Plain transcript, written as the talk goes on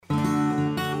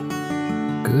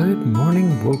Good morning,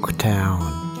 Woketown.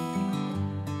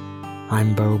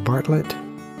 I'm Bo Bartlett,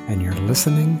 and you're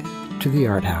listening to the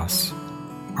Art House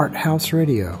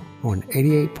Radio on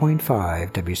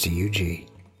 88.5 WCUG.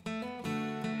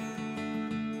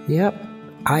 Yep,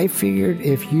 I figured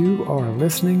if you are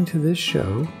listening to this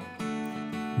show,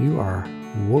 you are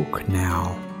woke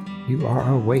now. You are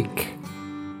awake.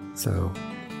 So,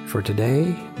 for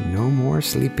today, no more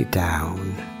Sleepy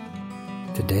Town.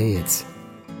 Today it's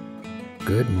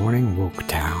Good Morning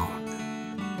Woketown.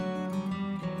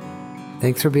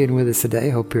 Thanks for being with us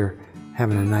today. Hope you're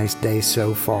having a nice day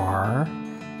so far.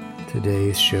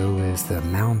 Today's show is the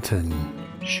Mountain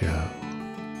Show.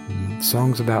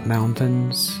 Songs about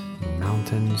mountains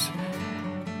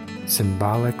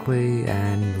symbolically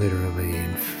and literally,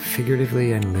 and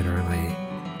figuratively and literally.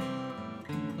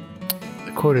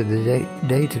 The quote of the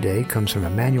day today comes from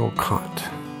Immanuel Kant.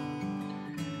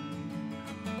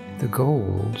 The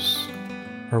goals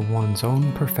are one's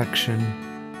own perfection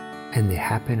and the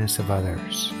happiness of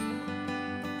others.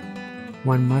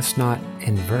 One must not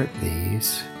invert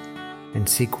these and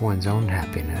seek one's own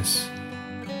happiness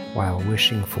while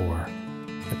wishing for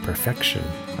the perfection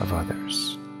of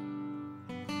others.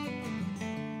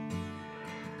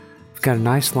 We've got a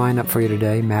nice lineup for you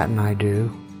today, Matt and I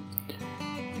do.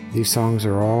 These songs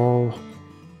are all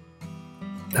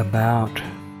about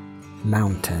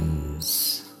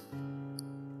mountains.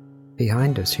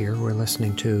 Behind us here, we're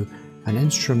listening to an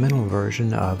instrumental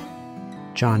version of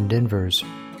John Denver's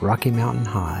Rocky Mountain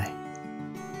High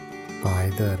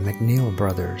by the McNeil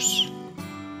Brothers.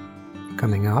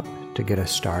 Coming up, to get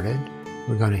us started,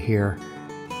 we're going to hear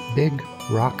Big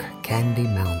Rock Candy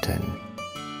Mountain,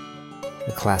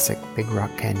 the classic Big Rock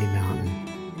Candy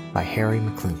Mountain by Harry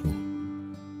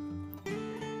McClinton.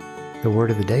 The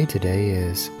word of the day today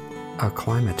is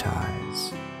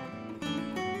acclimatize.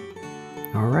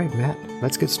 All right, Matt,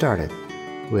 let's get started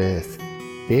with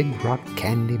Big Rock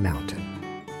Candy Mountain.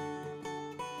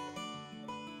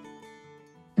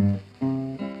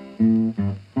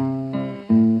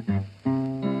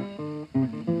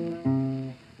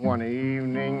 One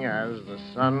evening as the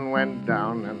sun went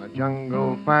down and the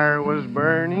jungle fire was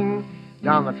burning,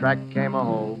 down the track came a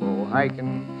hobo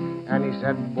hiking, and he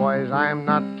said, "Boys, I'm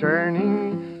not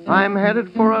turning. I'm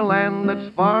headed for a land that's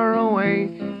far away,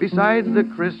 beside the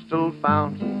crystal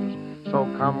fountains. So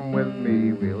come with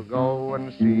me, we'll go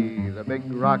and see the Big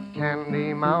Rock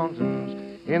Candy Mountains.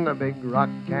 In the Big Rock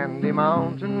Candy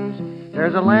Mountains,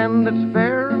 there's a land that's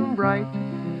fair and bright,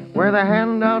 where the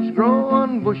handouts grow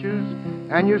on bushes,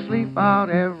 and you sleep out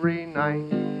every night,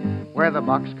 where the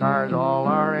boxcars all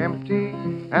are empty,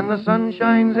 and the sun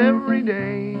shines every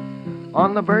day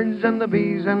on the birds and the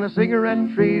bees and the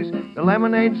cigarette trees, the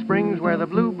lemonade springs where the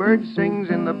bluebird sings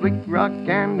in the Big Rock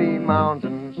Candy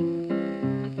Mountains.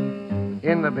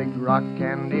 In the Big Rock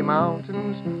Candy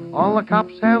Mountains, all the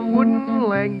cops have wooden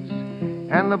legs,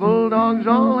 and the bulldogs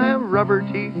all have rubber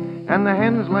teeth, and the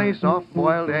hens lay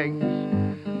soft-boiled eggs.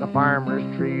 The farmers'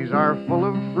 trees are full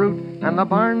of fruit, and the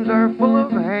barns are full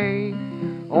of hay.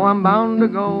 Oh, I'm bound to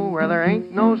go where there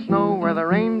ain't no snow, where the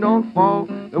rain don't fall,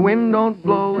 the wind don't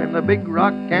blow, in the Big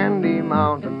Rock Candy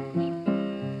Mountains.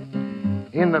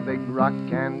 In the Big Rock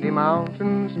Candy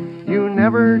Mountains, you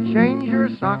never change your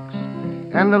socks,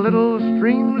 and the little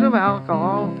streams of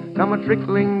alcohol come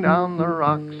a-trickling down the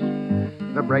rocks.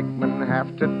 The brakemen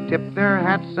have to tip their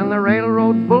hats, and the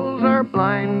railroad bulls are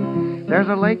blind. There's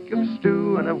a lake of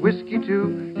stew and of whiskey,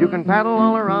 too. You can paddle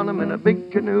all around them in a big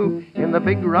canoe in the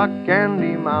Big Rock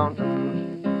Candy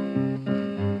Mountains.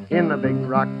 In the Big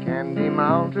Rock Candy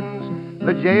Mountains,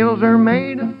 the jails are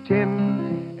made of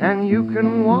tin, and you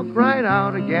can walk right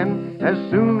out again as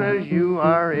soon as you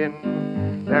are in.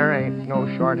 There ain't no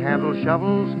short-handled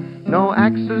shovels, no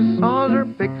axes, saws, or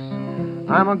picks.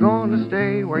 I'm a-going to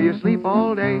stay where you sleep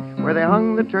all day, where they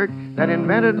hung the Turk that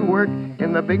invented work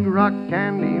in the Big Rock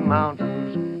Candy Mountains.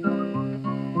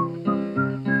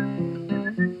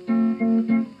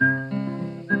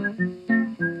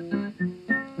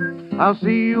 I'll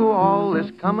see you all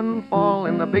this coming fall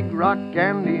in the Big Rock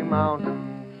Candy Mountains.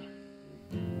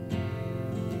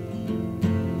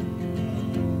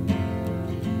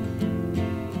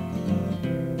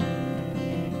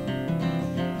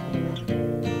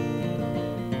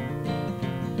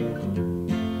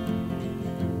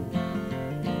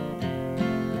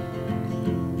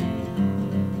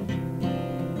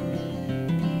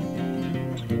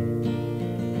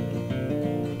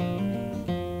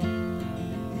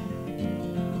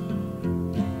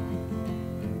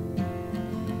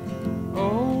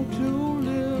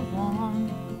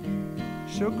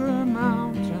 Sugar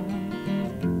Mountain,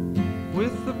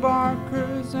 with the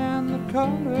barkers and the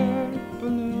colored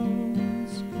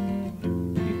balloons.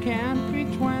 You can't be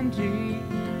 20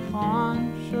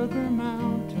 on Sugar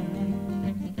Mountain,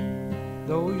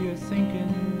 though you're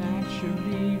thinking that you're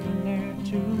leaving there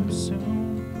too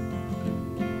soon.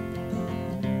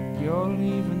 You're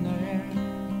leaving there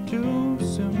too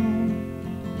soon.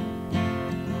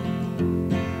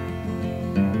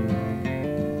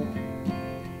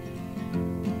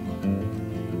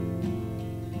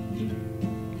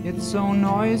 It's so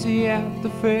noisy at the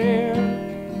fair,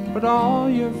 but all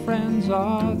your friends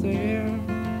are there,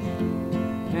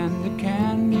 and the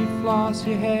candy floss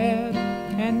you had,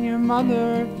 and your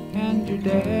mother and your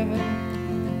dad.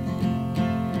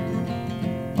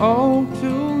 Oh, to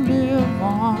live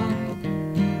on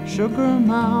Sugar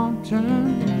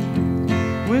Mountain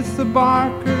with the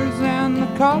barkers and the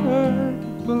colored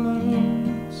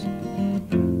balloons.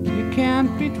 You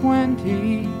can't be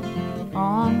 20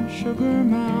 on Sugar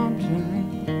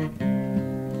Mountain,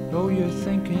 though you're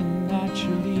thinking that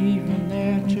you're leaving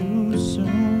there too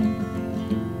soon.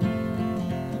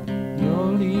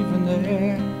 You're leaving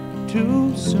there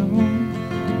too soon.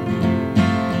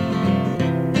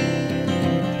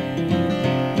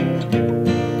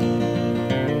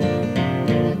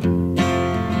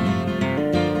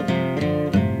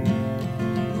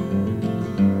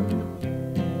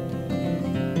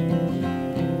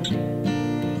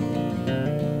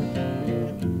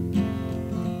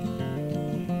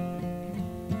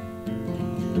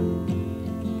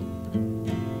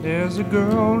 There's a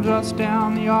girl just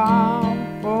down the aisle,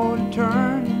 oh, to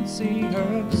turn and see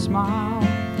her smile.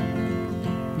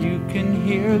 You can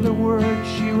hear the words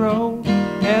she wrote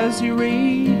as you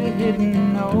read a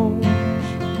hidden note.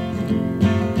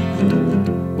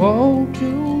 Oh, to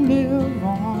live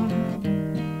on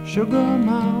Sugar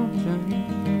Mountain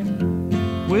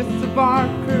with the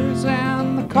barkers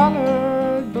and the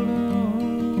colored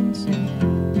balloons.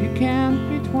 You can't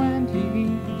be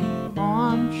 20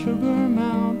 on Sugar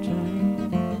Mountain,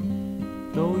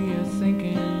 though you're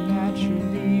thinking that you're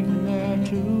leaving there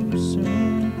too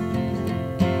soon.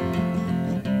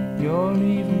 You're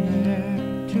leaving there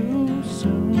too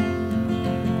soon.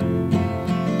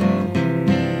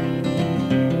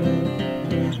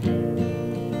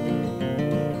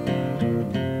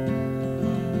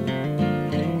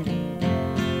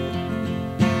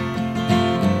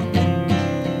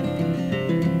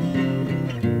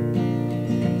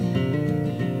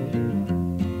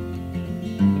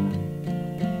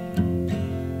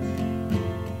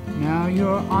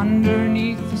 You're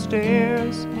underneath the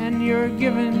stairs and you're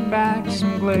giving back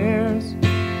some glares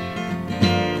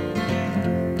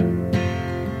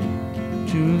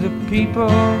to the people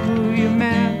who you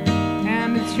met,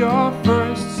 and it's your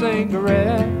first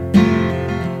cigarette.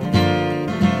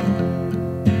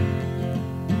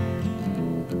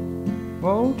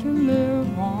 Oh, to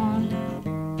live on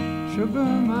Sugar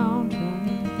Mountain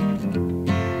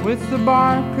with the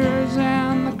barkers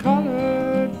and the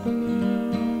colored balloons.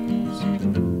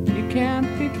 You can't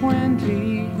be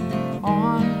 20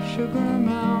 on Sugar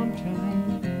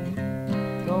Mountain,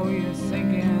 though you're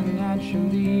thinking that you're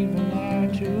leaving there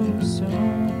too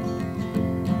soon.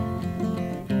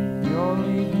 You're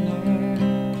leaving there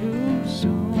too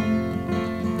soon.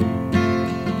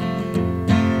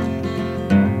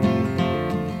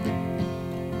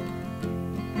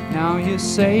 Now you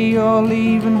say you're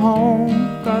leaving home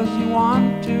 'cause you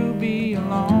want to be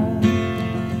alone.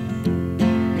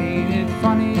 Ain't it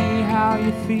funny how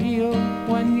you feel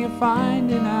when you're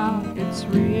finding out it's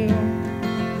real?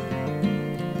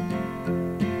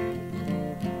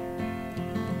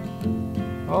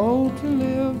 Oh, to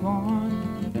live on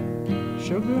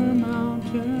Sugar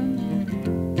Mountain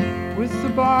with the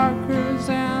barkers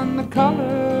and the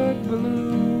colored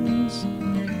balloons.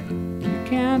 You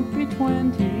can't be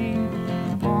 20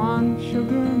 on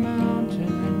Sugar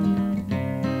Mountain,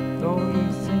 though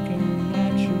you're thinking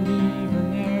that you're leaving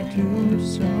there too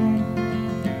soon.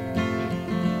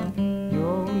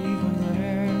 You're leaving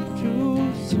there too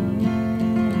soon.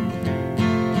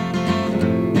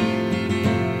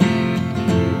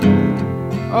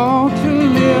 Oh, to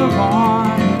live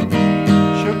on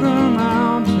Sugar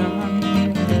Mountain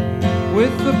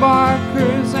with the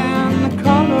barkers and the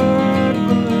colored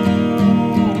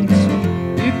balloons.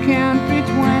 You can't be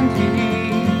 20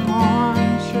 on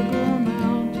Sugar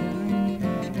Mountain,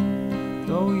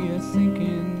 though you're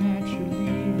thinking that you're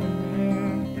leaving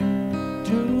there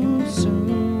too soon.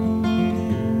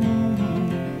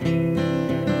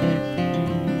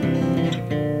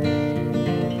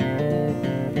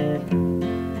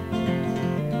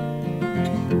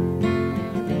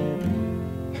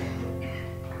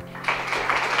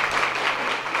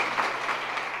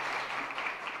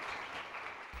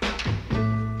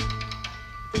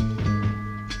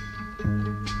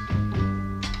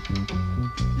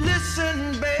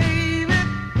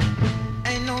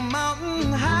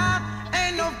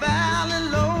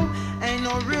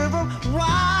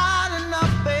 wide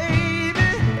enough, baby.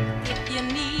 If you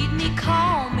need me,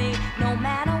 call me. No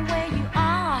matter where you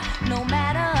are, no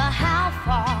matter how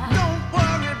far. Don't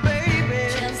worry, baby.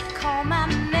 Just call my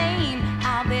name.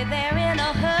 I'll be there in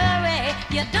a hurry.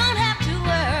 You don't have to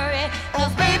worry.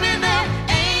 'Cause baby, there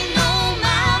ain't no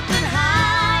mountain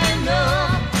high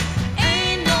enough.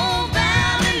 Ain't no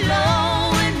valley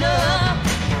low enough.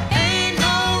 Ain't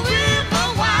no river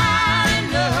wide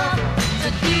enough to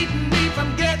keep me from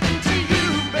getting to you,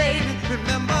 baby.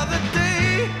 Remember the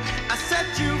day I set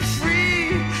you free?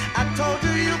 I told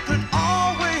you you could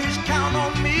always count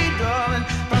on me, darling.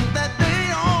 From that day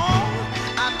on,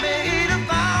 I made a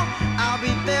vow I'll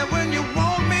be there when you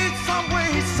want me, some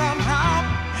way, somehow.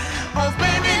 Oh,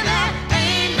 baby.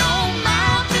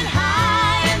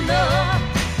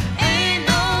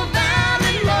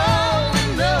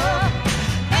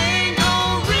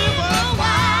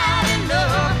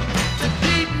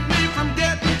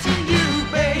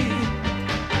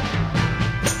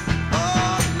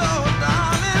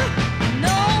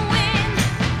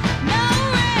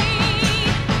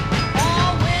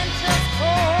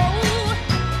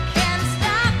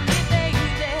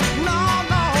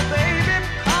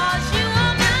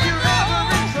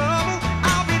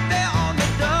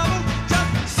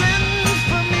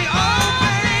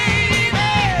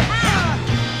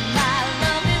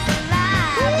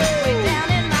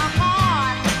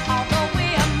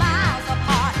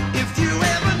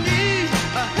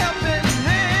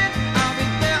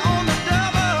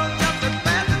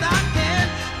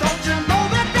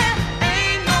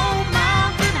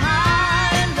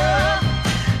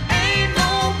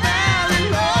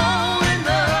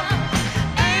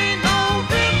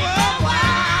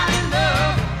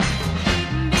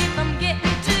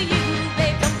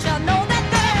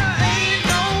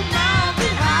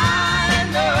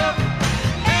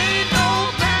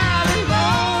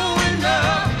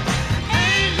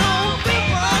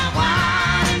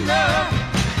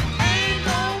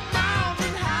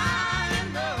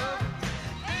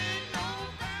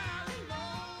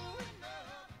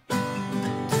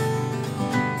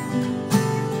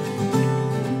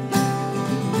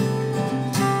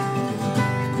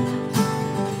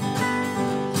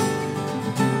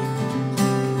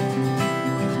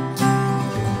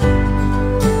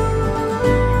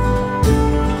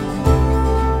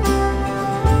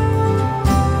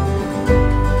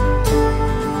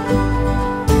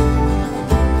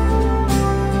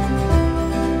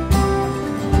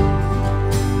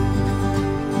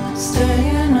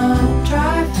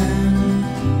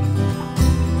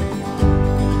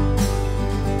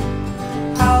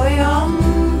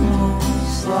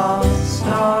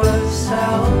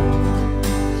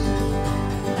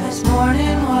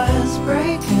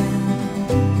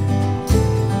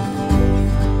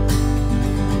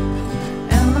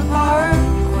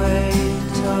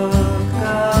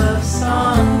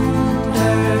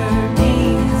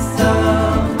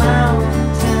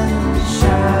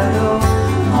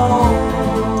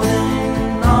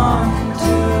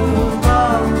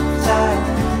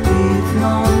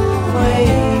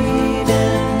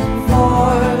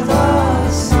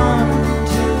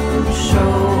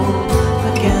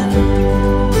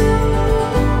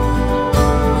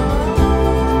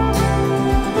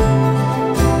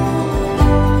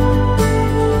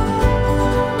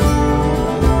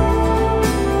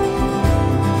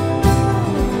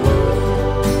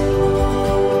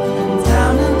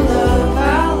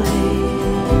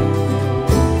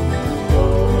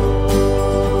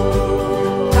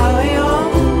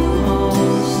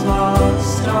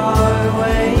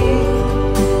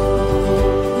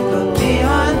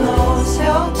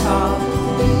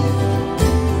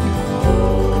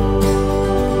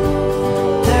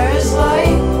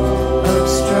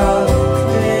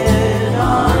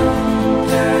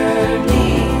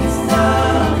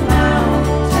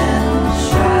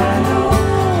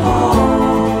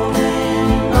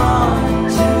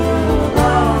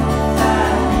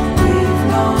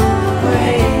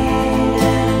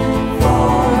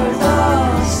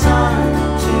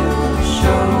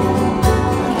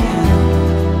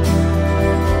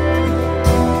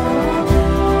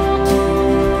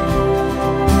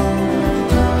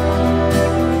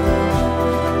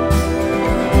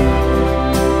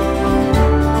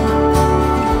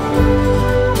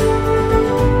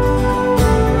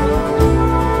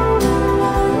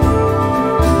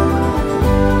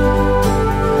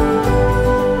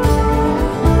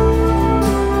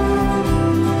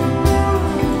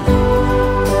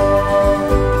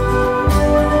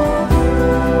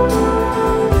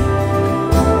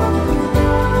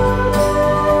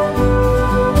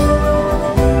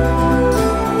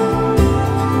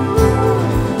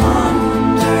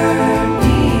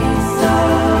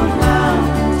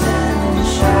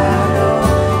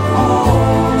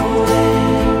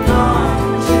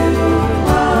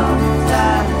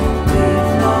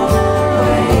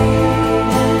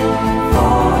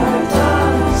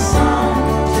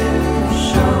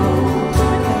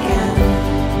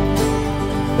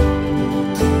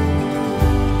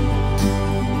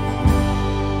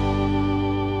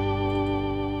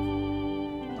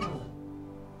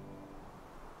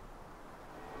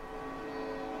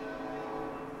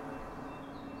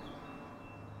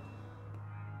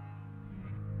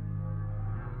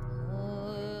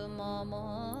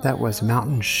 That was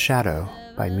Mountain Shadow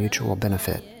by Mutual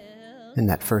Benefit. In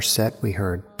that first set, we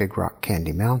heard Big Rock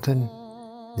Candy Mountain,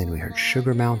 then we heard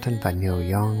Sugar Mountain by Neil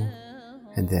Young,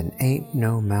 and then Ain't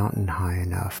No Mountain High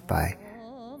Enough by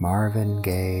Marvin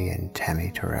Gaye and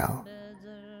Tammy Terrell.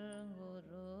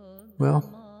 Well,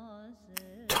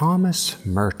 Thomas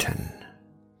Merton.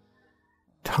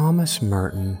 Thomas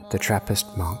Merton, the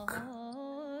Trappist monk,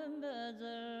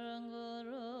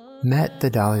 met the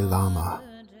Dalai Lama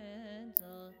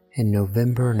in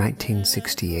November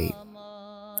 1968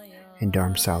 in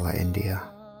Dharamsala, India.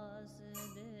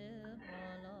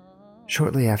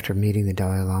 Shortly after meeting the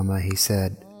Dalai Lama, he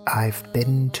said, "I've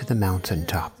been to the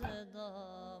mountaintop."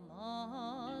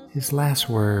 His last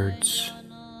words,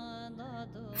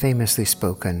 famously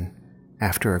spoken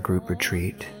after a group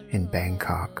retreat in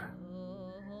Bangkok,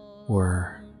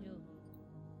 were,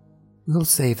 "We'll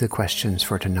save the questions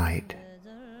for tonight,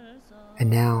 and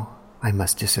now I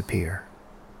must disappear."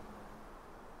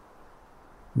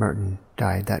 Merton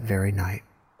died that very night.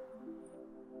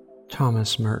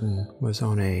 Thomas Merton was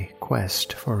on a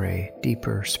quest for a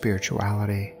deeper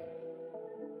spirituality.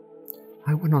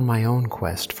 I went on my own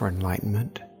quest for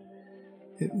enlightenment.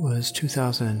 It was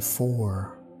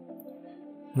 2004,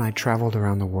 and I traveled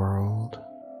around the world.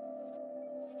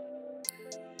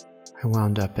 I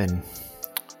wound up in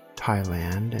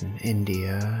Thailand and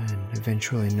India and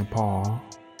eventually Nepal.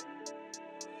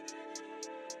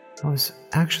 I was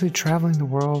actually traveling the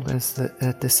world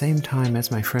at the same time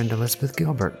as my friend Elizabeth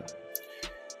Gilbert,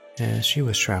 as she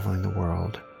was traveling the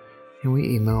world, and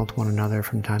we emailed one another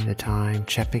from time to time,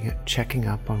 checking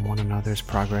up on one another's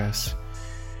progress,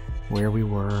 where we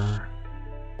were.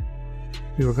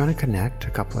 We were going to connect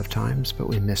a couple of times, but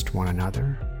we missed one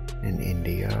another in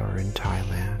India or in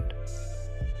Thailand.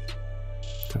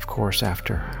 Of course,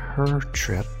 after her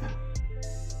trip,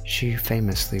 she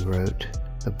famously wrote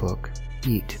the book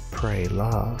Eat, Pray,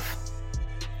 Love.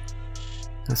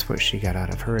 That's what she got out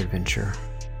of her adventure.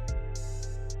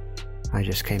 I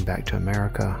just came back to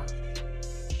America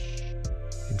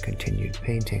and continued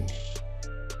painting.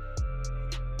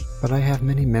 But I have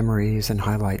many memories and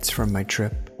highlights from my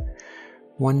trip.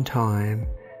 One time,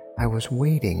 I was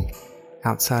waiting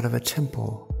outside of a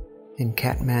temple in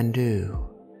Kathmandu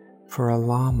for a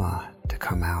lama to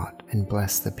come out and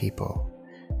bless the people.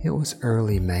 It was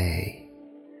early May.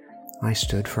 I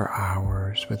stood for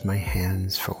hours with my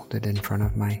hands folded in front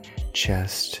of my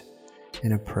chest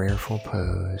in a prayerful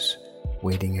pose,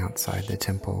 waiting outside the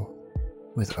temple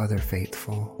with other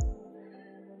faithful.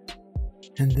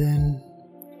 And then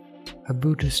a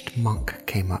Buddhist monk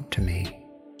came up to me.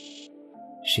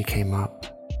 She came up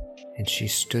and she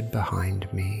stood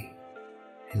behind me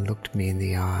and looked me in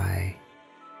the eye.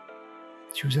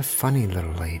 She was a funny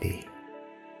little lady.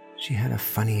 She had a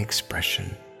funny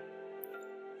expression.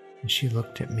 And she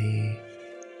looked at me,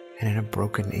 and in a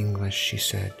broken English she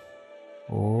said,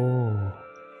 "Oh,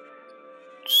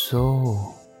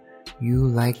 so you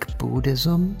like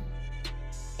Buddhism?"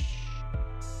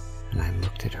 And I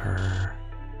looked at her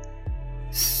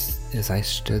as I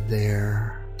stood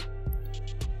there,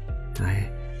 and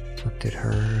I looked at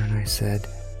her and I said,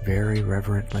 very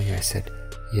reverently, I said,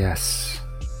 "Yes,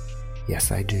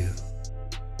 yes I do."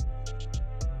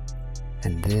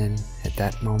 And then, at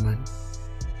that moment,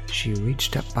 she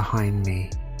reached up behind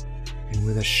me, and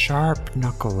with a sharp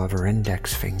knuckle of her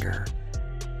index finger,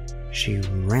 she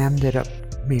rammed it up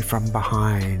me from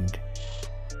behind.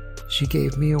 She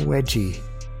gave me a wedgie,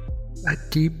 a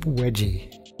deep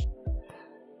wedgie.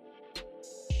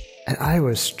 And I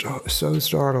was so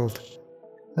startled.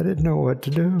 I didn't know what to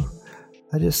do.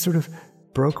 I just sort of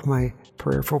broke my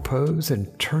prayerful pose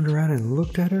and turned around and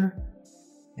looked at her.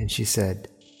 And she said,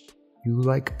 "You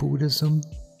like Buddhism?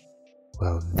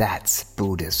 Well, that's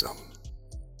Buddhism."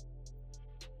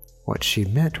 What she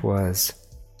meant was,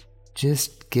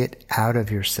 just get out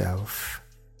of yourself.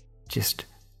 Just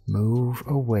move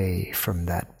away from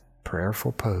that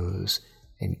prayerful pose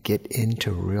and get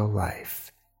into real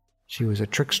life. She was a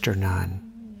trickster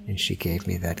nun, and she gave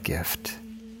me that gift.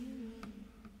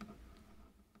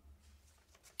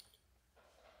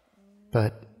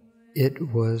 But it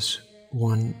was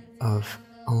one of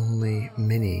only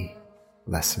many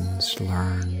lessons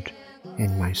learned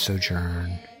in my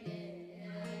sojourn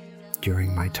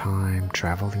during my time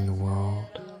traveling the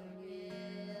world.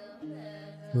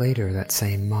 Later that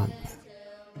same month,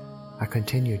 I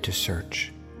continued to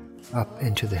search up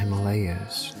into the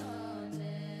Himalayas.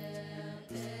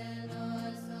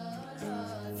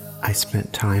 I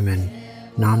spent time in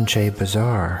Namche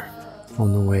Bazaar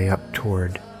on the way up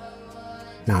toward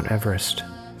Mount Everest,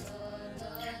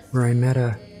 where I met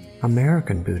an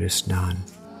American Buddhist nun,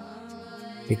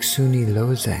 Iksuni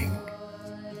Lozang.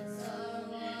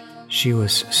 She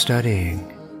was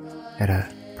studying at a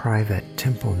private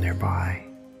temple nearby,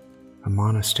 a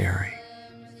monastery,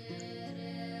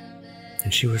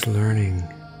 and she was learning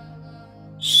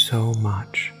so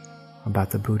much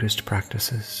about the Buddhist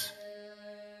practices.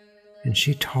 And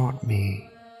she taught me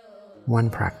one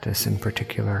practice in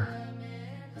particular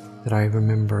that I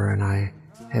remember and I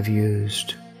have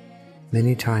used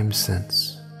many times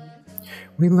since.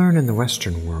 We learn in the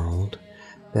Western world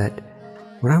that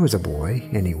when I was a boy,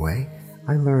 anyway,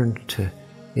 I learned to,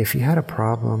 if you had a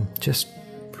problem, just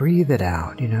breathe it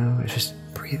out, just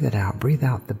breathe it out. Breathe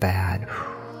out the bad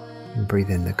and breathe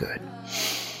in the good.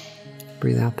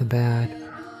 Breathe out the bad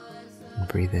and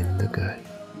breathe in the good.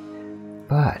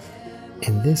 But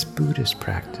in this Buddhist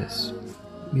practice,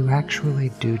 you actually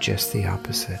do just the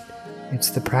opposite. It's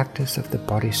the practice of the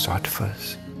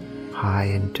bodhisattvas high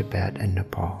in Tibet and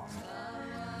Nepal,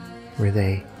 where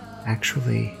they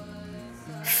actually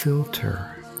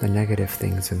filter the negative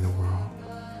things in the world.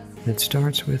 And it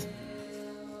starts with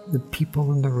the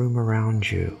people in the room around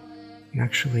you. You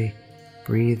actually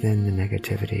breathe in the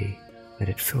negativity, let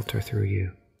it filter through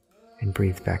you, and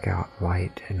breathe back out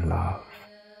light and love.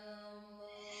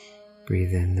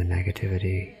 Breathe in the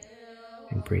negativity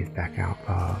and breathe back out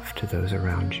love to those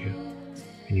around you.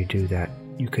 And you do that,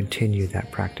 you continue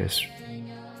that practice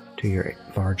to your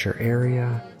larger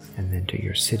area, and then to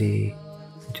your city,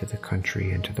 and to the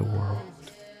country, and to the world.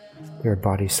 There are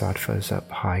bodhisattvas up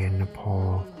high in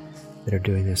Nepal that are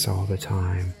doing this all the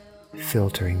time,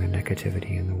 filtering the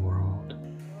negativity in the world.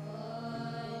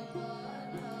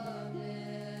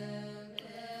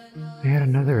 I had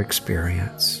another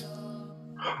experience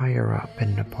higher up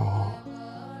in Nepal,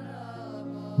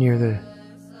 near the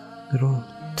little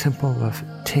temple of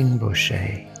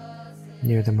Tingboche,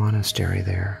 near the monastery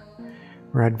there,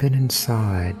 where I'd been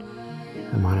inside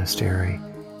the monastery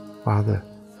while the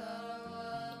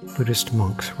Buddhist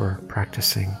monks were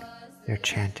practicing their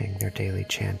chanting, their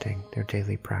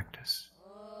daily practice.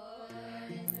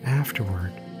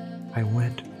 Afterward, I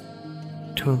went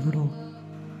to a little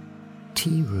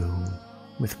tea room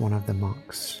with one of the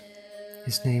monks.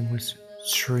 His name was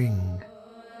Sring.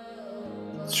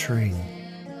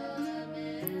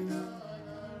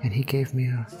 And he gave me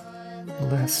a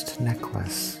blessed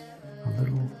necklace, a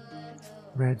little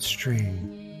red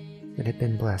string that had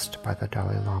been blessed by the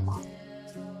Dalai Lama.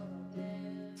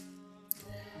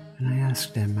 And I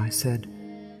asked him, I said,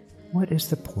 what is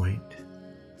the point?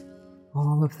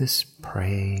 All of this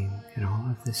praying and all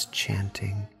of this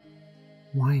chanting,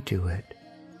 why do it?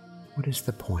 What is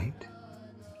the point?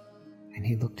 And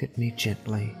he looked at me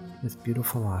gently with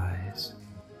beautiful eyes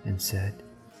and said,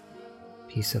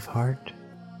 peace of heart,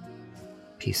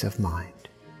 peace of mind.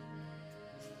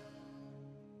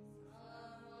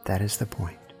 That is the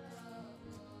point.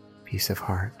 Peace of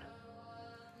heart,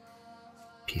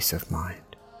 peace of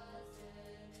mind.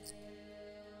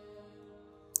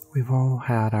 We've all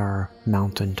had our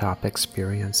mountaintop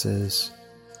experiences,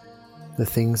 the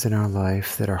things in our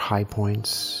life that are high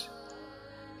points,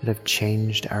 that have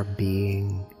changed our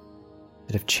being,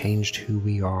 that have changed who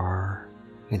we are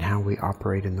and how we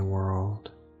operate in the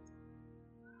world.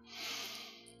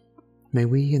 May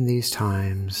we in these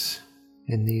times,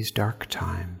 in these dark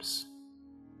times,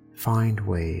 find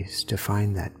ways to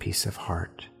find that peace of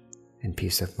heart and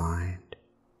peace of mind.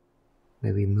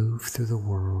 May we move through the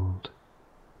world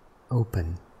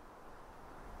open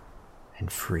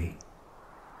and free.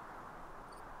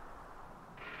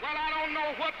 Well, I don't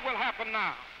know what will happen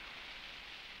now.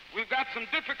 We've got some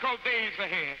difficult days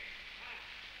ahead.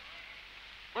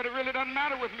 But it really doesn't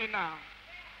matter with me now,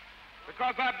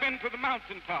 because I've been to the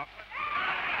mountaintop.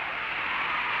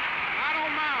 I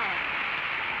don't mind.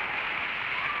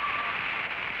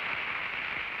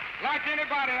 Like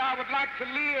anybody, I would like to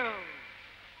live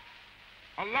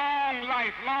a long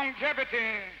life.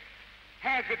 Longevity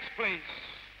has its place.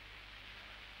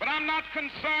 But I'm not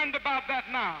concerned about that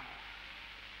now.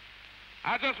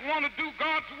 I just want to do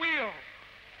God's will.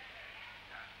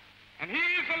 And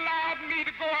He's allowed me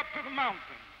to go up to the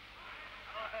mountain.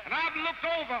 And I've looked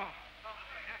over,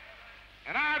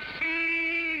 and I've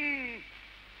seen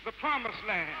the promised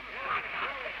land.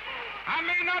 I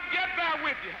may not get there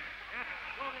with you,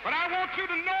 but I want you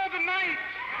to know tonight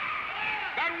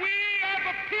that we as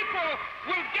a people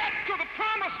will get to the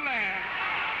promised land.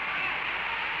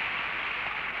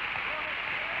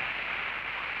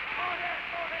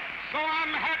 So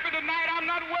I'm happy tonight. I'm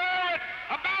not worried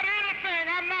about anything.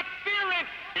 I'm not fearing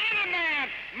any man.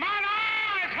 Mine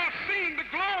eyes have seen the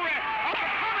glory of the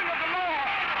coming of the Lord.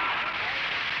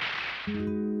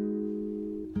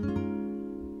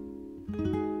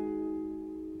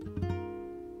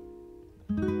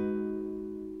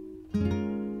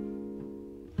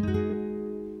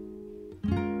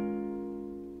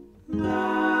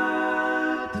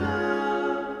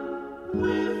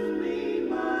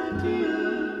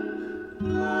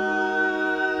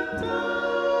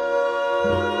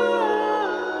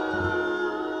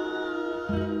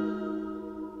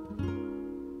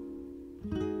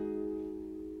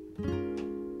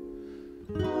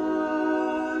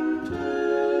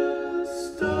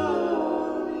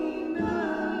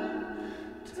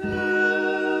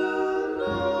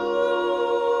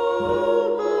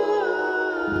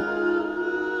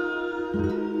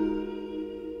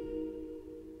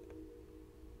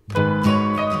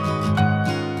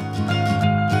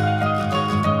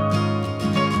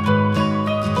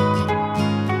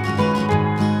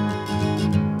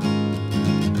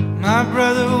 My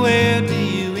brother, where do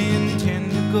you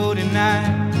intend to go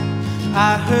tonight?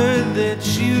 I heard that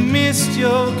you missed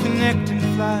your connecting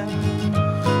flight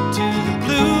to the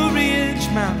Blue Ridge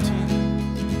Mountain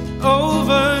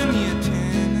over near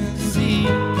Tennessee.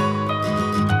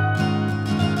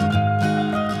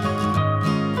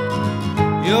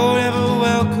 You're ever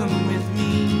welcome with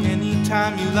me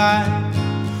anytime you like.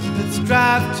 Let's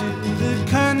drive to the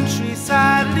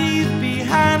countryside, leave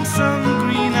behind some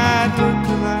green-eyed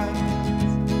lookalikes,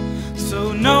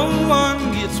 so no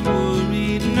one gets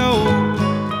worried, no.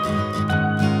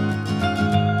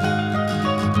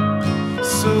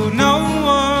 So no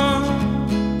one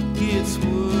gets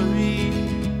worried,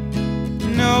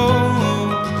 no.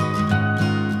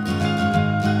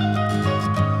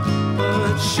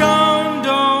 But Sean,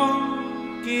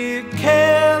 don't get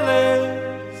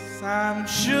careless, I'm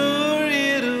sure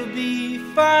it'll be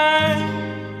fine.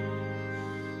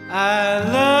 I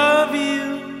love you,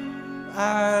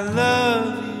 I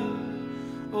love you,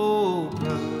 oh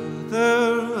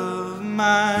brother of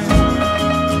mine.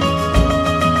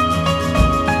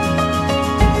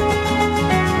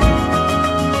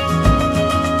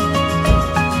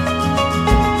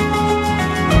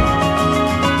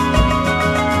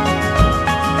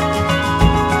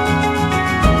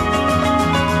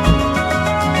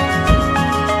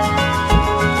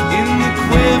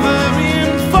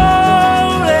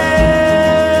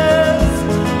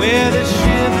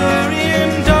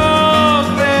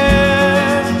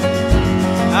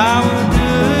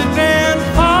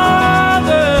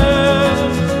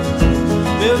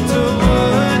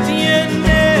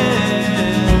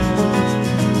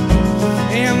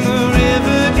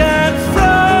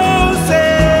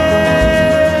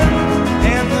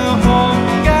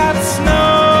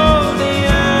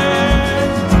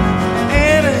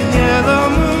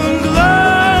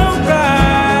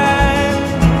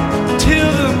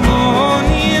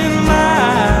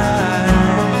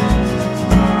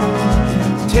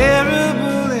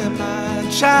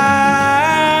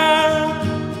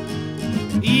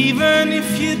 Even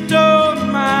if you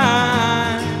don't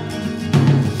mind,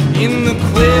 in the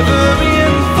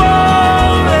quivering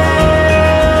forest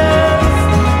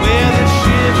where the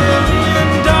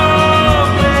shivering dog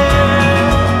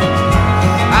lives,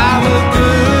 our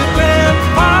good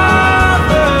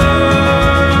grandfather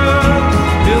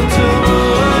built a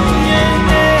wooden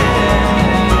nest,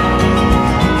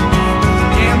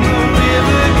 and the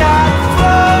river got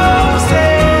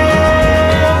frozen,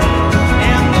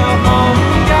 and the home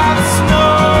got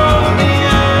snowed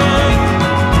in,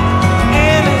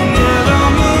 and a yellow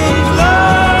moon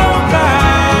glowed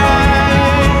bright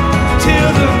till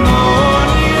the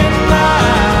morning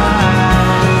light.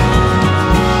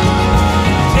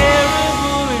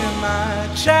 Terrible am I,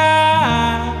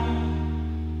 child,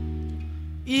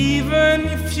 even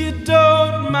if you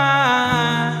don't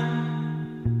mind,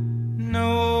 no.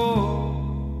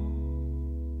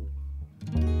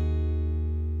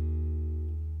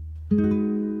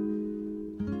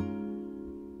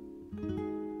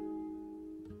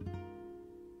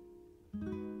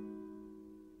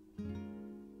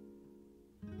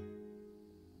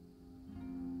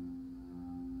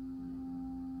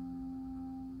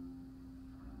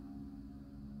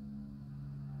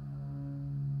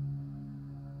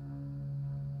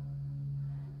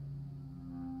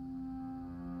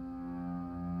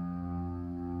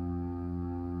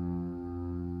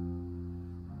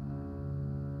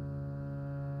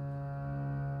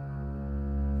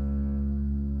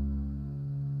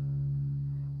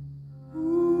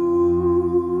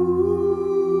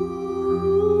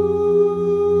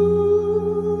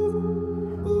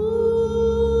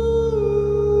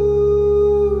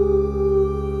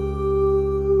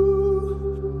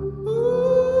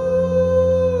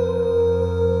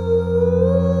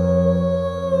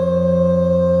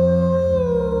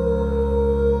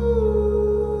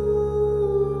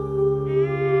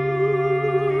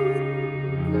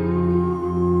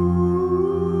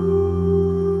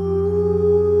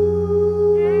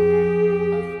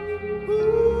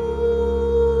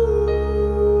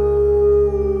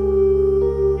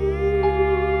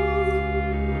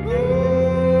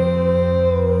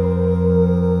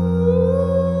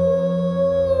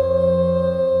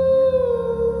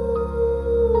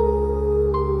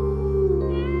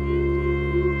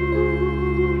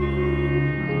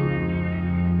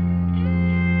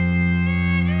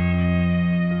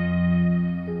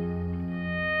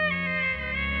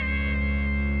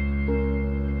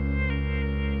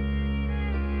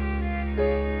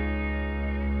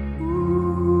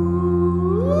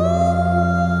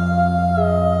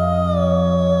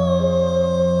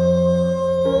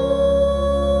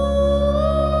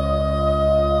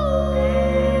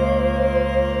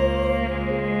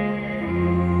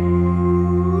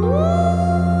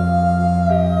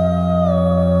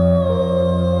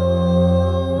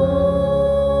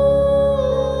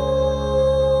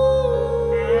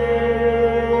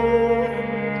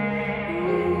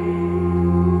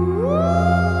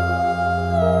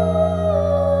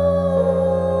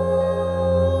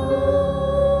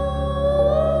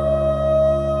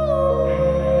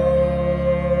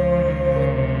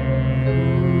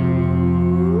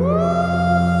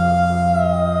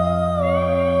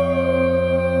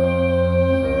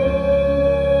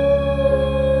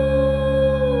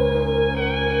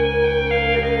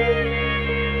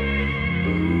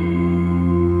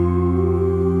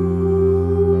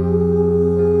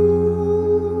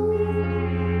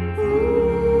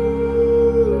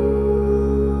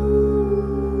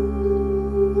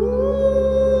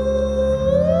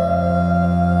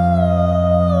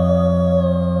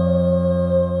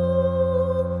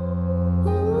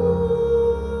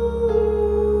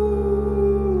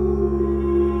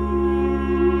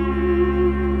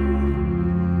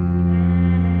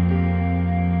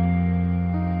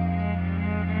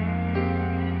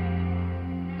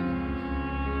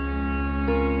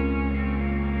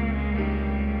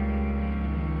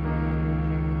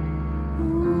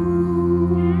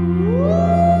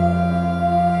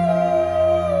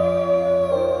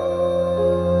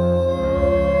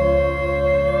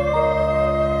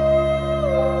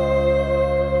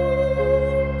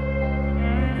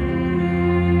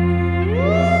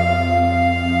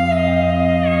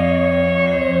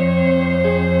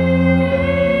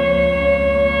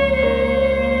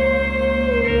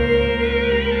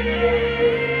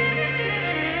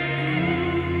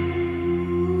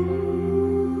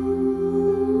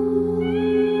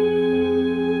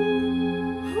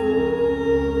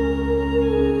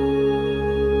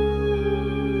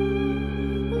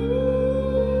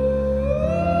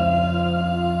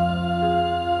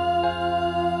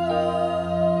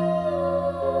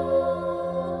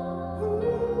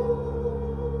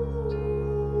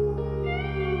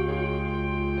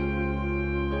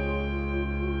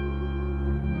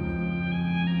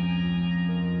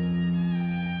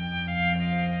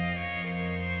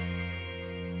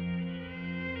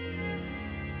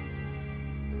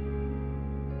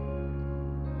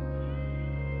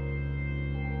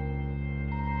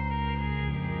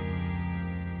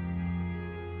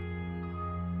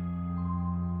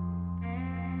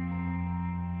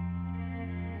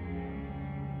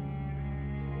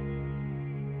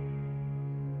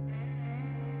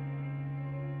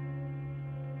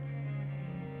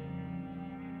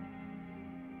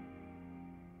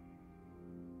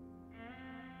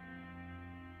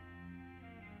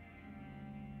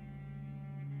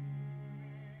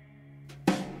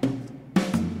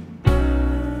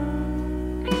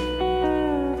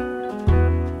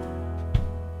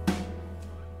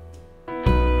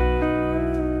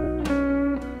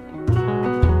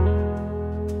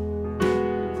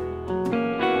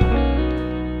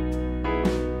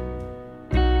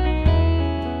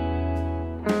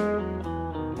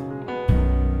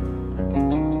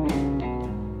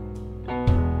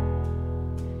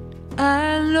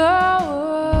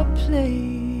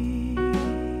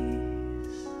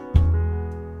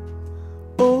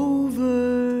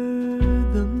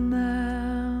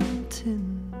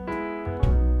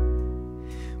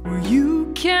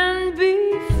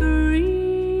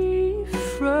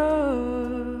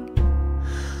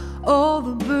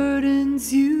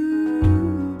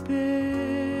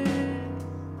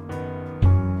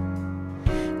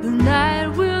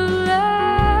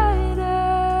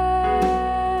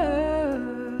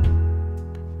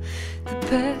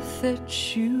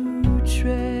 won't you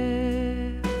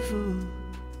travel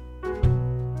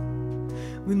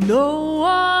with no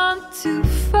one to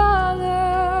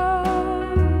follow?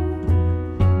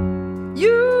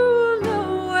 You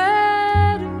know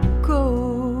where to go.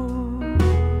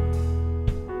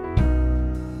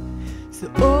 So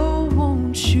oh,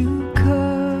 won't you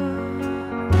come?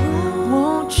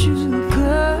 Won't you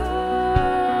come?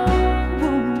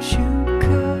 Won't you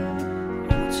come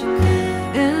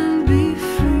and be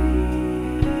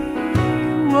free?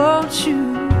 Won't you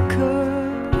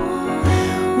come?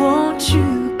 Won't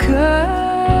you come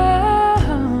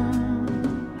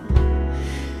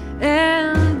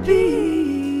and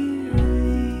be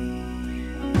released?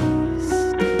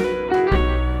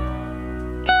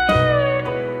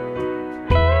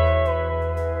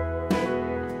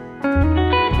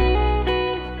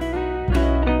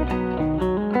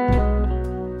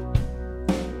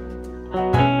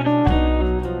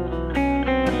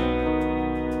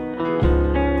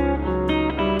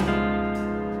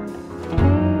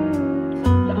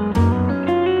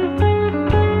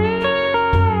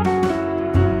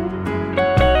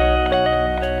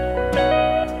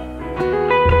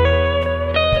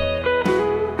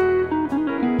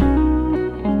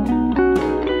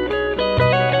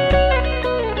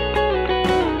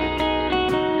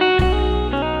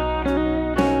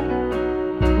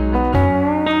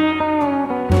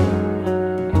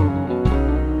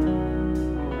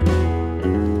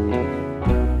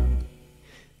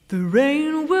 The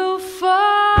rain will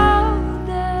fall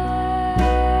down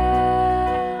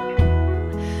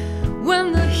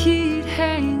when the heat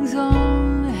hangs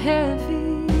on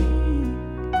heavy.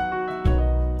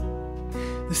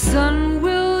 The sun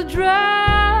will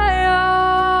dry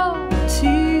all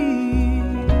tears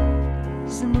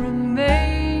and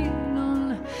remain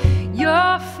on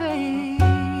your face.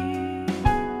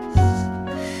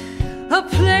 A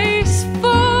place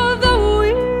for the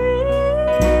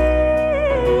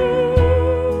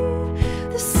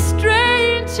the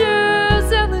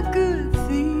strangers and the good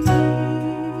thieves.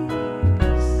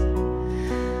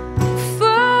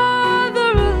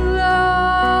 Further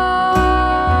along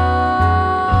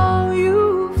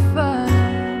you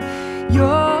find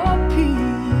your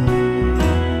peace.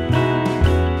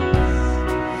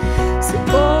 So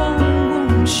oh,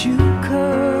 won't you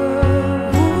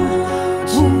come?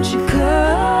 Won't you come?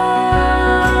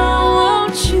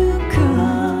 Won't you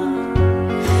come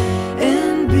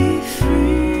and be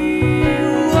free?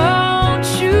 Won't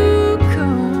you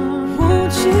come?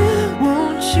 Won't you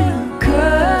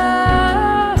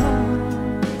come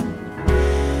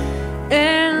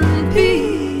and be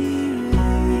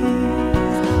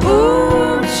released?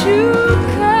 Won't you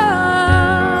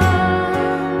come?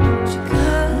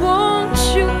 Won't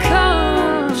you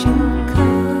come?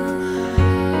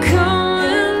 Come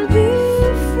and be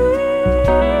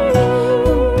free.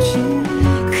 Won't you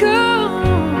come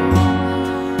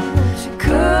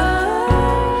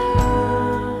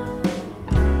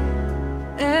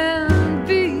and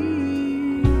be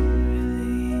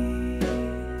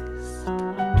released?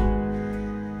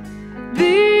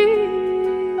 Be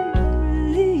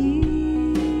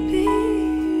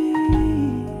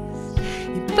released.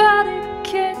 Your body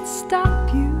can't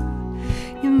stop you.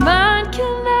 Your mind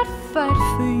cannot fight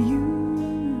for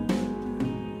you.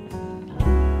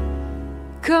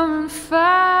 Come and find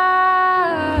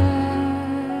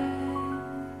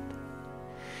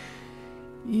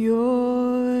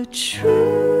your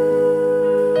truth.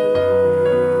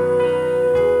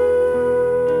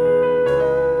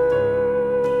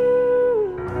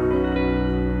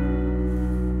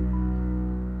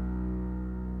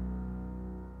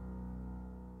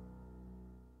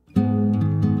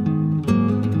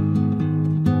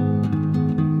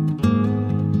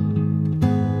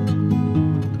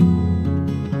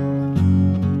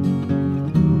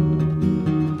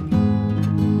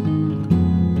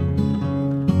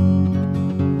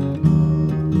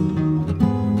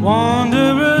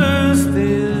 Wanderers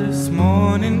this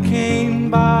morning came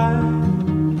by.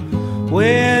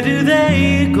 Where do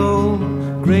they go?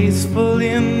 Graceful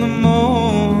in the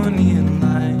morning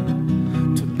light,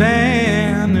 to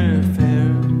banner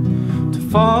fair, to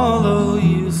follow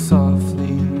you softly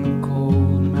in the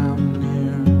cold mountain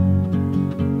air.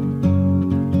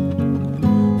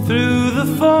 Through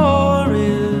the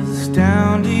forest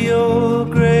down to your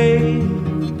grave,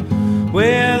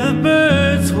 where the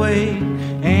birds wait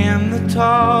and the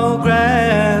tall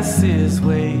grasses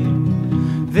wave.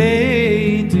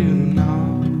 They do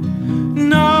not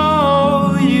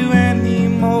know you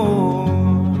anymore.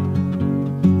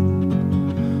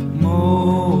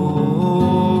 More.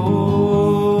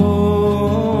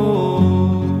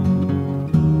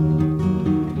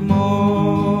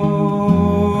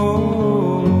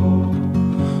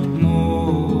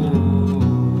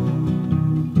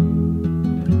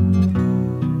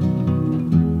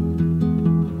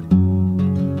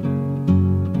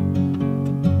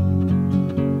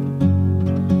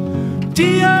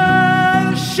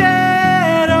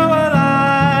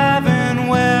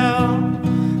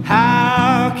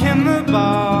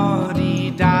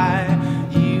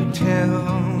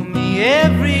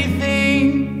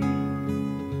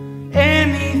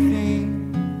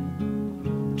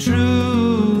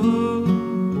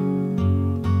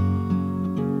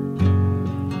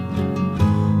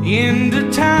 Into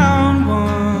town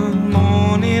one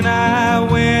morning I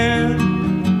went,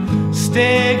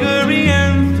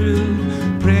 staggering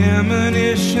through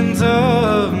premonitions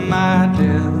of my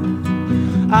death.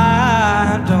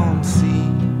 I don't see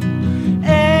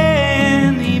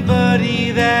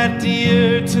anybody that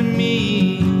dear to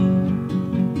me.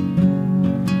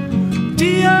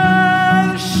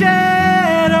 Dear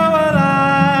shadow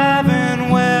alive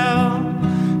and well,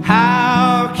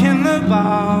 how can the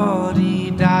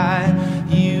body die?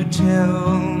 You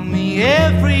tell me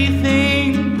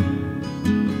everything,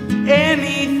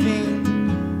 anything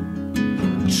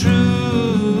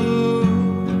true.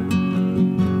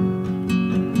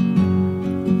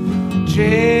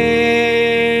 Jesse,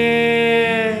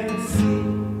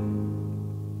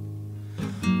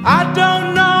 I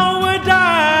don't know what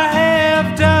I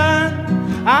have done.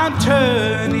 I'm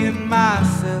turning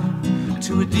myself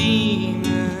to a demon.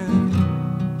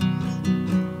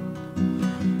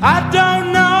 I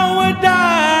don't know what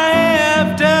I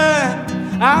have done.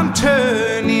 I'm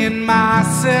turning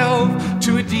myself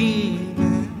to a demon.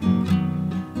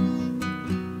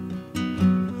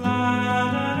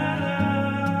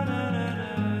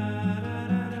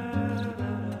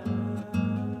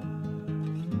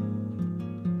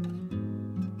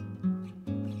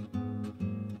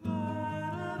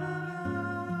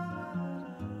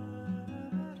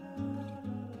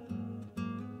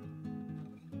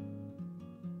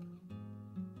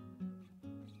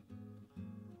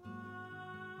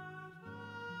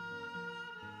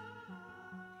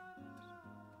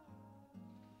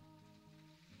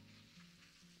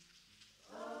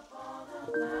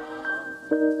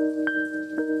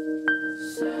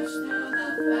 Search through the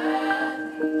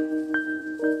valley,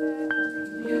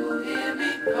 you hear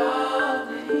me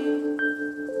calling.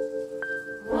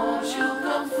 Won't you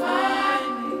come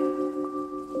find me?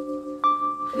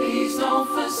 Please don't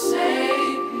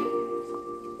forsake me.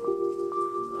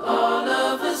 All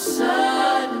of a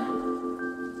sudden,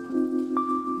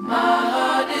 my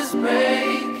heart is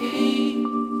breaking.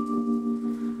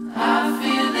 I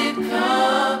feel it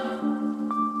coming.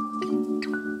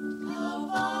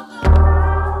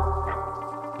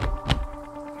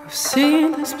 I've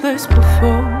seen this place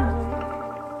before,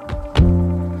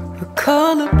 a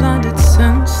color-blinded,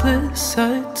 senseless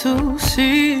sight to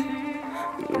see.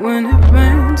 When it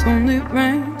rains, only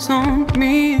rains on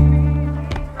me.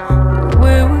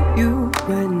 Where were you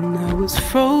when I was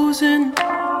frozen,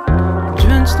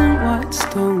 drenched in white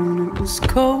stone? It was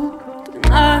cold, and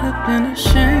I had been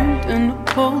ashamed and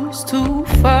opposed to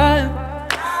fire,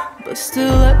 but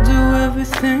still I do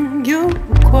everything you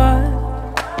require.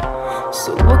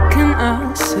 So what can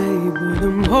I say, but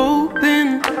I'm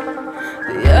hoping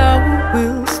the hour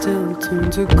will still turn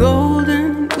to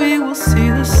golden, and we will see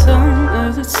the sun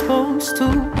as it's supposed to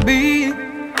be,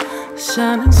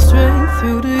 shining straight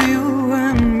through to you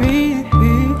and me.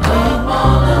 Up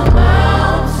on a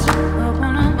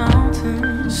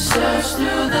mountain, search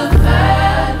through the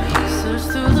valley, search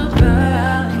through the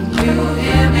valley. You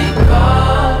hear me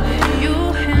calling, you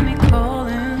hear me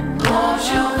calling. Won't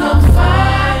you come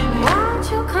find me? Won't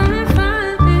you come and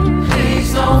find me? Please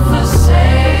don't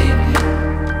forsake me.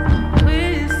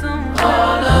 Please don't.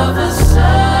 All of a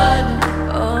sudden,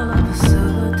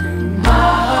 my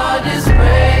heart is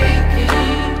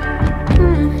breaking.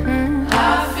 I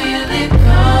feel it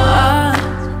come.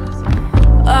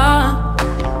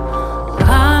 I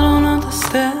don't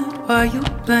understand why you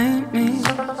blame me.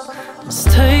 Just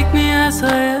take me as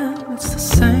I am, it's the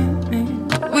same me.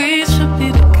 We should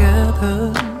be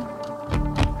together.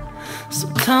 So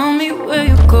tell me where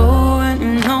you go when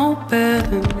you know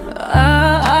better.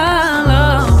 I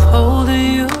love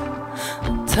holding you,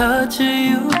 touching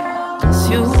you, 'cause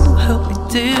you help me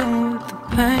deal with the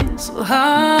pain. So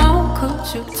how could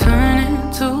you turn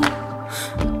into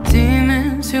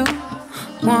demons you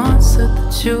once said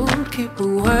that you'd keep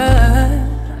away?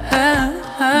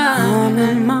 I'm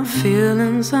in my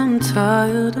feelings, I'm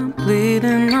tired, I'm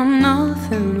bleeding, I'm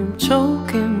nothing, I'm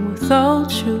choking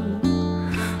without you.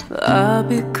 I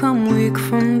become weak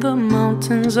from the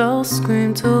mountains, I'll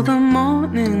scream till the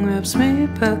morning wraps me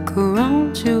back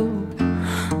around you.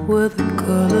 With the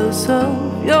colors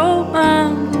of your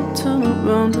mind, turn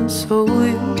around and so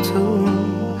you too.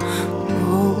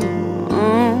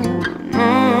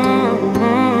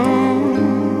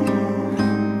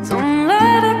 Don't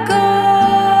let it go.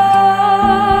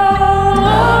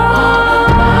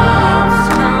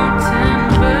 Mountain,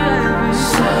 baby.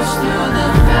 Search through the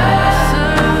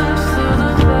valley.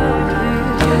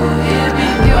 You hear me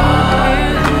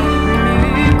calling.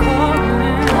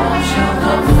 Won't you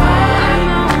come find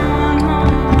me?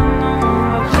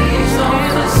 Please don't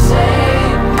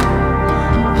forsake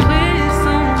me.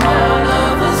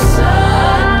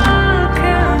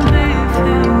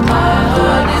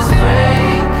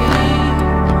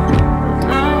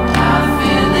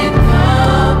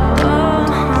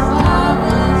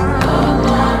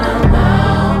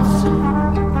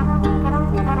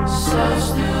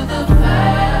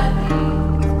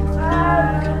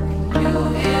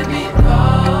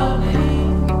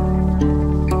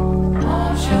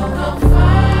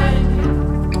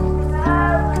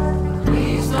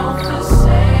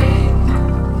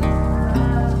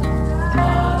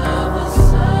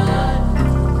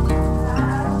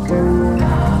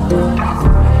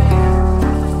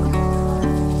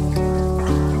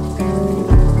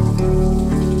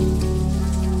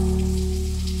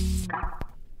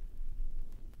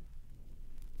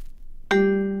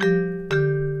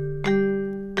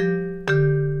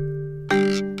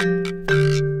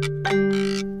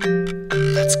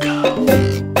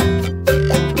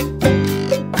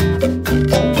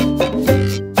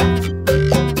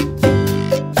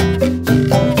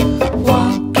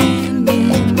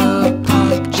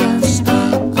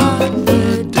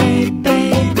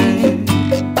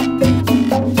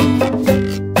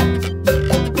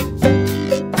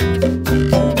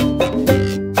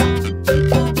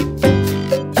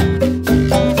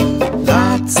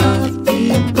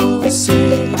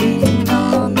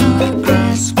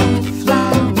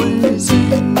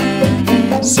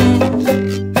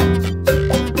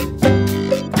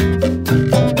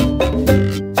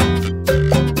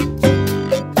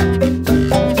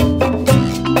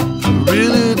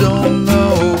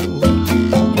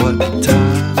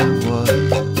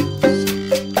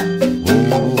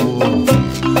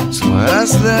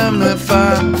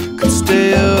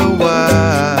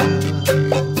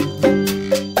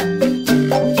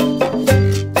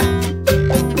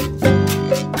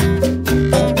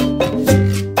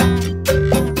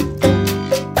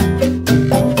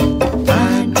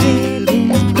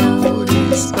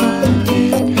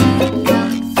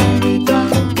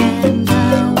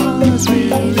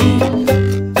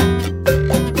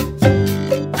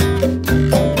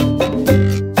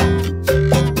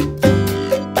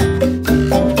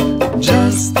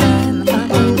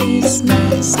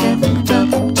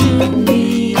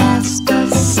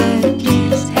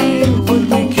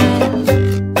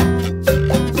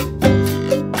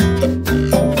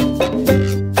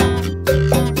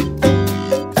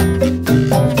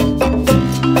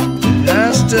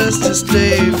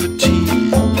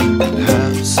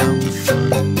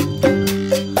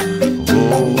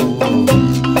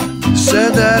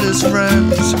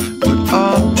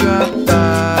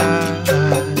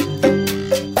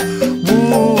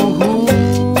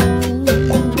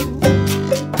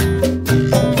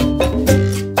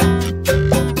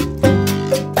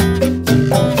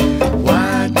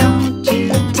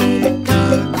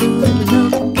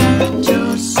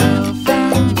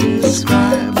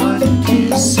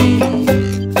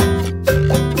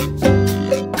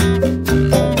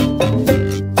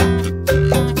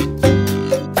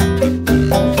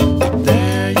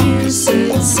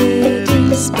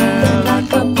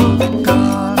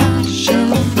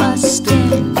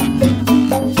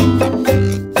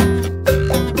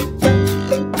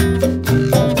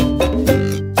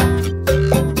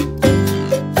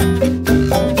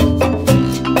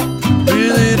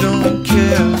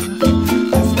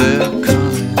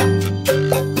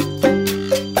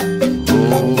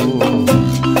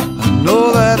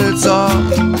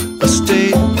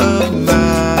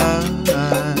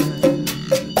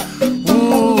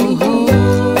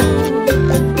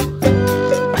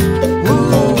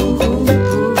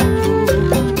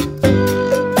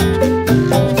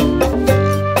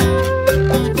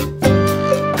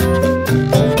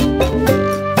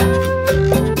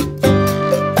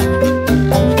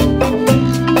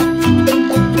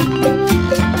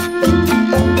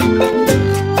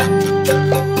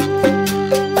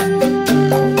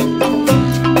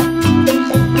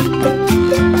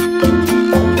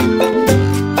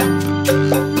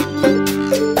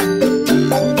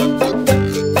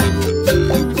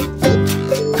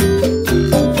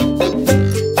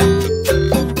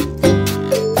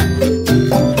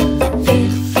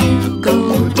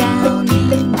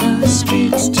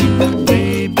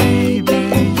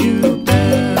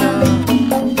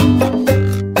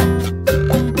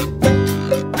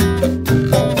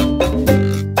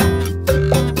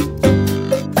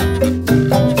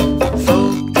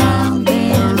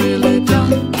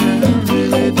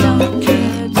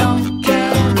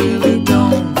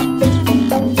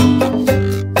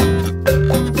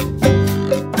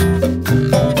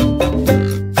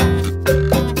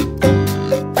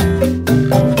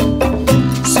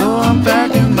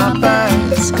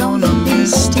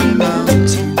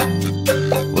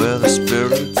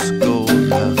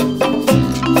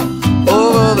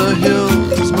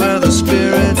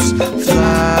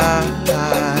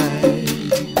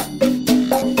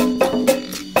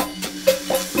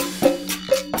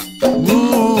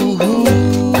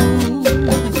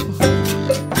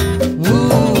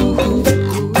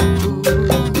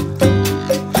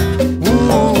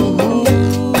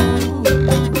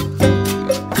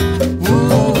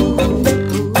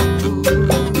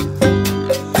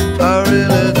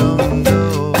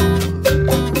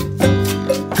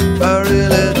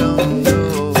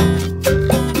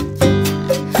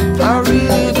 I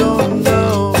really don't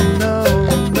know, no,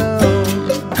 no.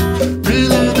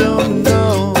 Really don't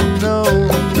know, no,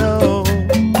 no.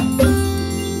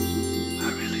 I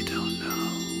really don't know.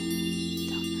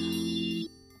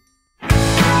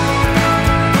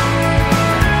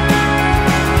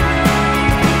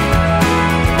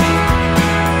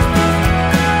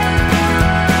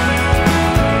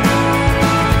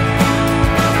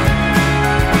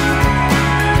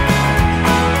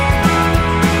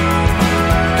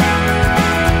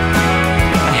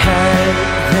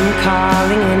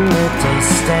 Calling in the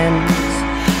distance,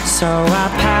 so I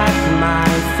packed my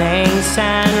things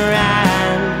and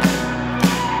ran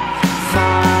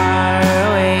far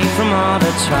away from all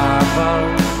the trouble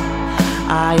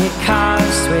I had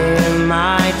caused with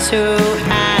my two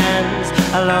hands.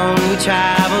 Alone we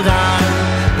traveled on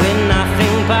with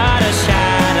nothing but a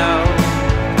shadow.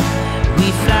 We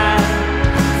fled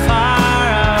far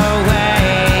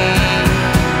away.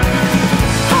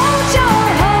 Hold your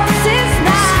horses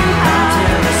now.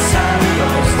 Till the sun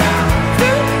goes down.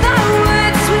 Through the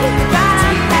woods we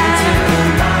ride. To the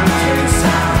mountain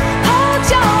sound. Hold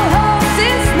your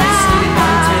horses now.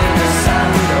 Till the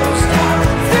sun goes down.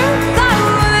 Through the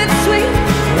woods we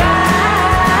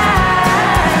ride.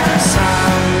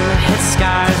 Some hit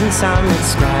scars and some hit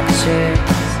scratches.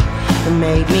 It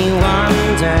made me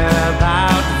wonder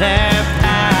about their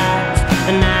past.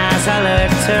 And as I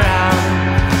looked around,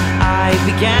 I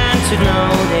began to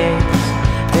notice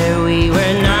that we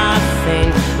were nothing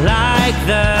like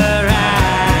the rest.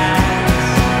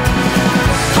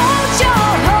 Hold your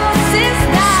horses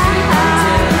now.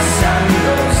 Till the sun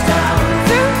goes down.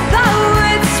 Through the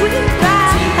woods we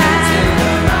ride. Till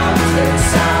the mountain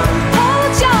sound.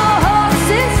 Hold your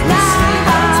horses now.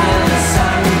 Till the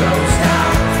sun goes down.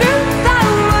 Through the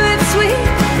woods we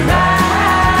ride.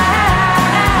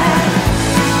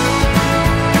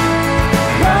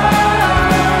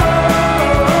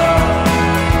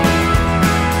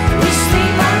 We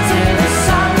sleep until the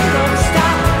sun goes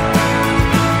down.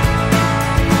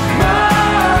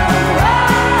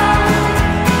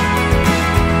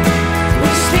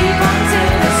 We sleep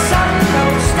until the sun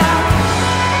goes down.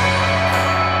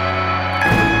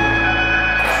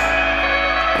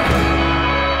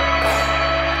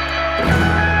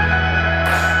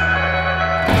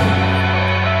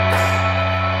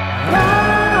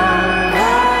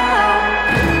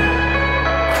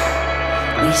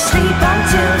 We sleep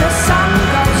until the sun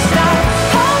goes down.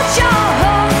 Hold your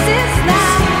horses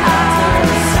now. Till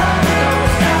the sun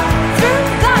goes down. Through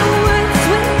the woods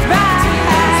we ride.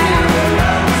 Till the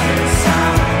mountain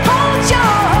sound. Hold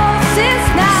your horses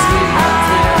now.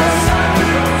 Till the sun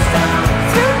goes down.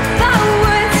 Through the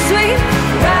woods we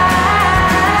ride.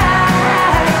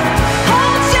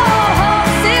 Hold your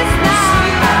horses now.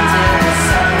 Till the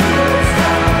sun goes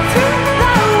down. Through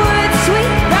the woods we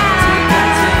ride.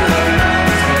 Till the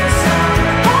mountain sound.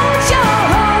 Hold your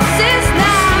horses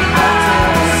now. Till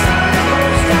the sun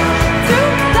goes down.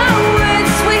 Through the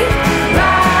woods we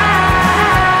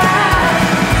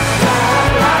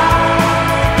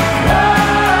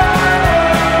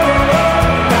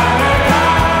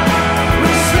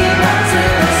We sleep until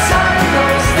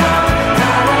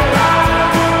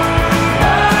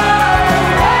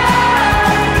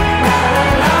the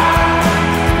sun goes down.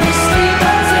 We sleep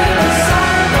until the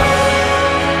sun goes.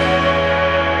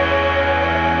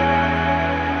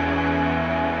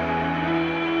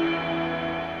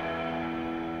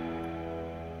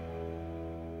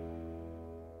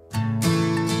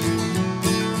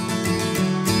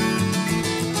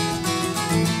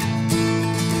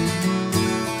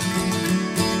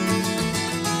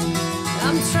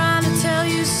 I'm trying to tell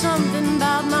you something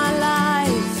about my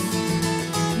life.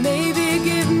 Maybe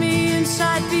give me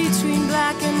insight between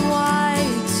black and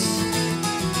white.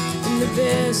 And the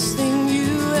best thing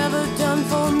you ever done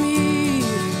for me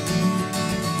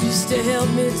used to help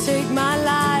me take my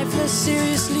life less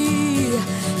seriously.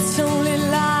 It's only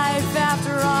life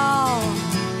after all.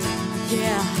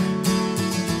 Yeah.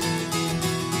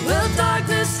 Well,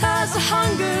 darkness has a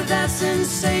hunger that's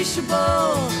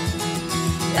insatiable.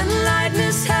 And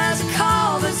lightness has a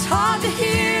call that's hard to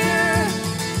hear.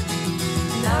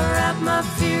 And I wrap my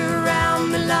fear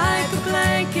around me like a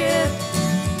blanket.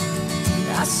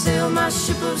 I sail my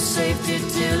ship of safety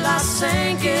till I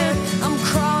sank it. I'm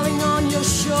crawling on your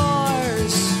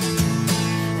shores.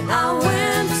 And I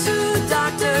went to the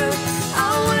doctor,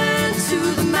 I went to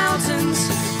the mountains,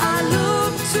 I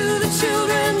looked to the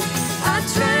children, I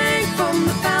drank from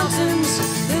the fountains.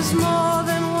 There's more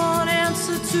than one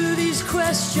answer to these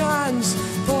questions,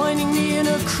 pointing me in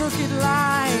a crooked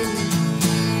line.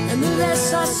 And the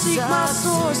less I seek my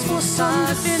source for some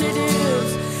definitive,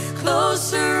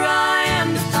 closer I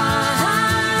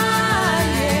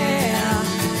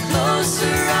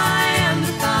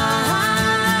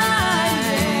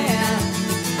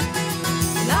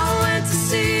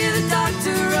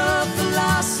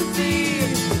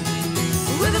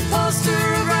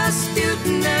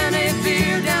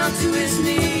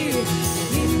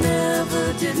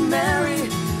Mary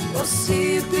or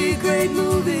see a big great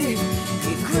movie.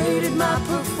 He graded my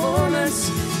performance.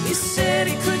 He said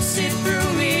he could see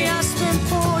through me. I spent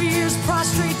 4 years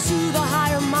prostrate to the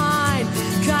higher mind.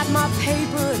 Got my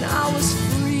paper and I was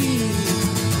free.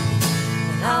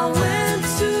 And I went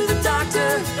to the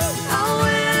doctor. I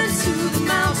went to the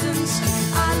mountains.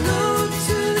 I looked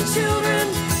to the children.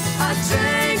 I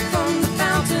drank from the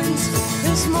fountains.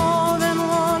 There's more than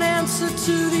one answer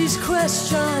to these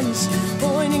questions,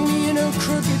 pointing me in a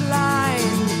crooked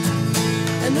line.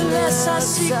 And the less I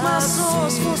seek my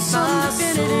source for some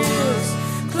definitive,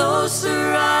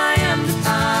 closer I am to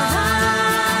find.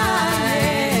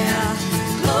 Yeah.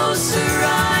 Closer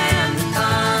I am to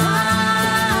find.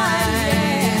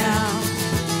 Yeah.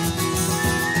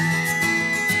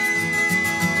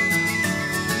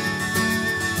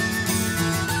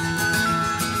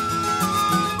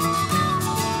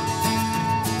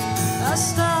 I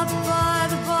stopped by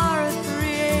the bar at 3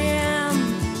 a.m.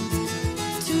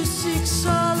 to seek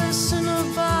solace in a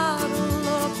bottle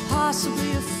or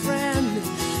possibly a friend.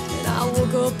 And I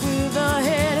woke up with a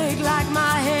headache like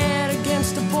my head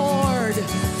against a board,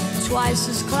 twice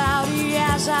as cloudy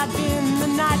as I'd been the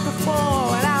night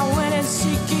before. And I went in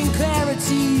seeking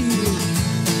clarity.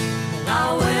 And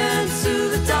I went to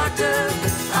the doctor.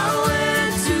 I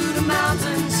went to the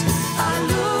mountains. I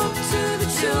looked to the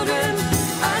children.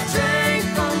 I drank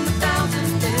from the fountain.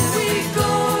 We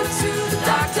go to the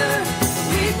doctor.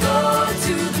 We go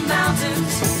to the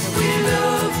mountains. We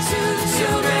look to the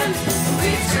children.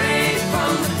 We drink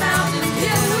from the fountain.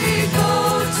 Yeah, we go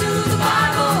to the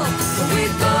Bible. We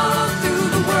go through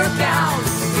the workout.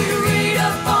 We read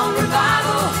up on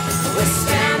revival. We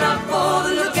stand up for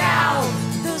the lookout.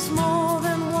 There's more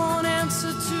than one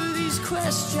answer to these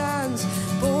questions,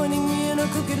 pointing me in a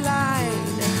crooked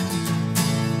line.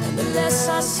 And the less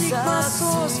I seek my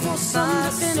source for some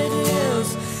definitive,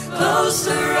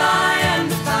 closer I am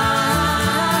to find.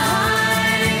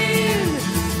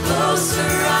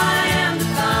 Closer I am to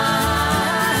find.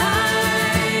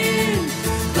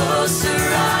 Closer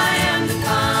I am to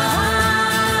find.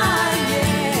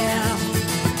 Yeah.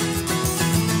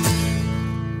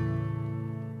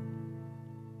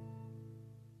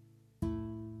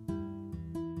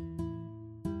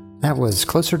 That was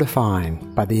Closer to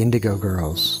Find by the Indigo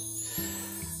Girls.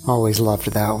 Always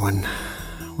loved that one.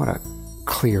 What a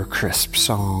clear, crisp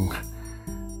song.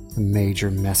 A major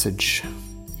message.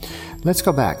 Let's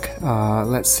go back.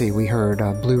 Let's see. We heard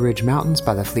Blue Ridge Mountains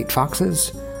by the Fleet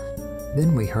Foxes.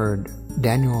 Then we heard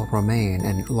Daniel Romaine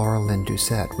and Laura Lynn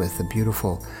Doucette with the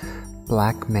beautiful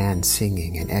Black Man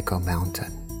Singing in Echo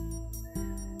Mountain.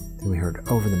 Then we heard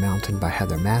Over the Mountain by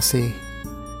Heather Massey.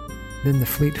 Then the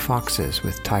Fleet Foxes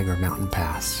with Tiger Mountain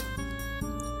Pass.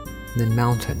 Then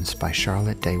Mountains by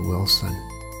Charlotte Day Wilson.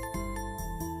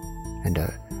 And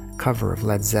a cover of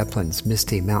Led Zeppelin's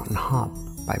Misty Mountain Hop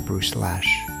by Bruce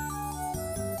Lash.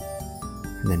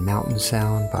 And then Mountain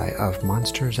Sound by Of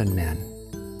Monsters and Men.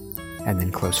 And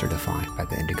then Closer to Find by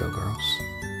the Indigo Girls.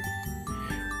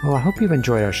 Well, I hope you've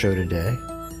enjoyed our show today.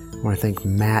 I want to thank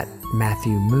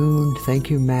Matthew Moon.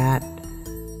 Thank you, Matt.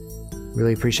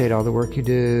 Really appreciate all the work you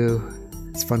do.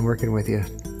 It's fun working with you.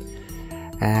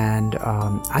 And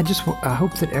I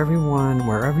hope that everyone,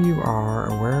 wherever you are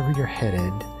or wherever you're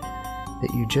headed,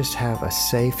 that you just have a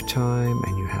safe time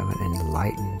and you have an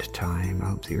enlightened time. I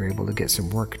hope that you're able to get some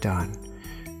work done.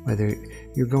 Whether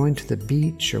you're going to the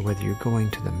beach or whether you're going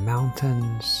to the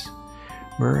mountains,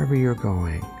 wherever you're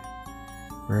going,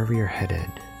 wherever you're headed,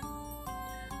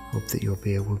 hope that you'll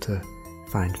be able to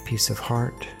find peace of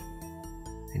heart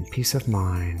and peace of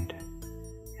mind,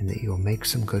 and that you'll make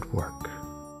some good work.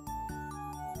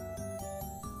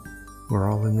 We're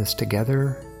all in this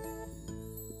together.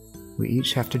 We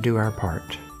each have to do our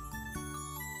part.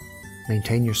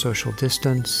 Maintain your social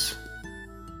distance,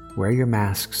 wear your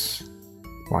masks,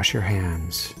 wash your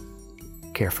hands,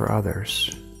 care for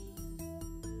others,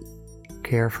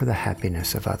 care for the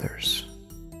happiness of others.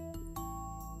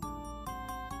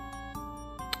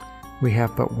 We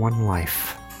have but one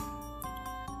life,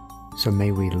 so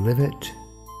may we live it,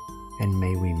 and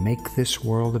may we make this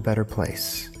world a better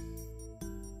place.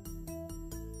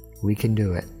 We can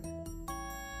do it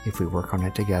if we work on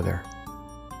it together.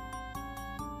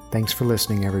 Thanks for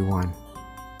listening, everyone.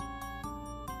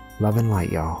 Love and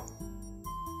light, y'all.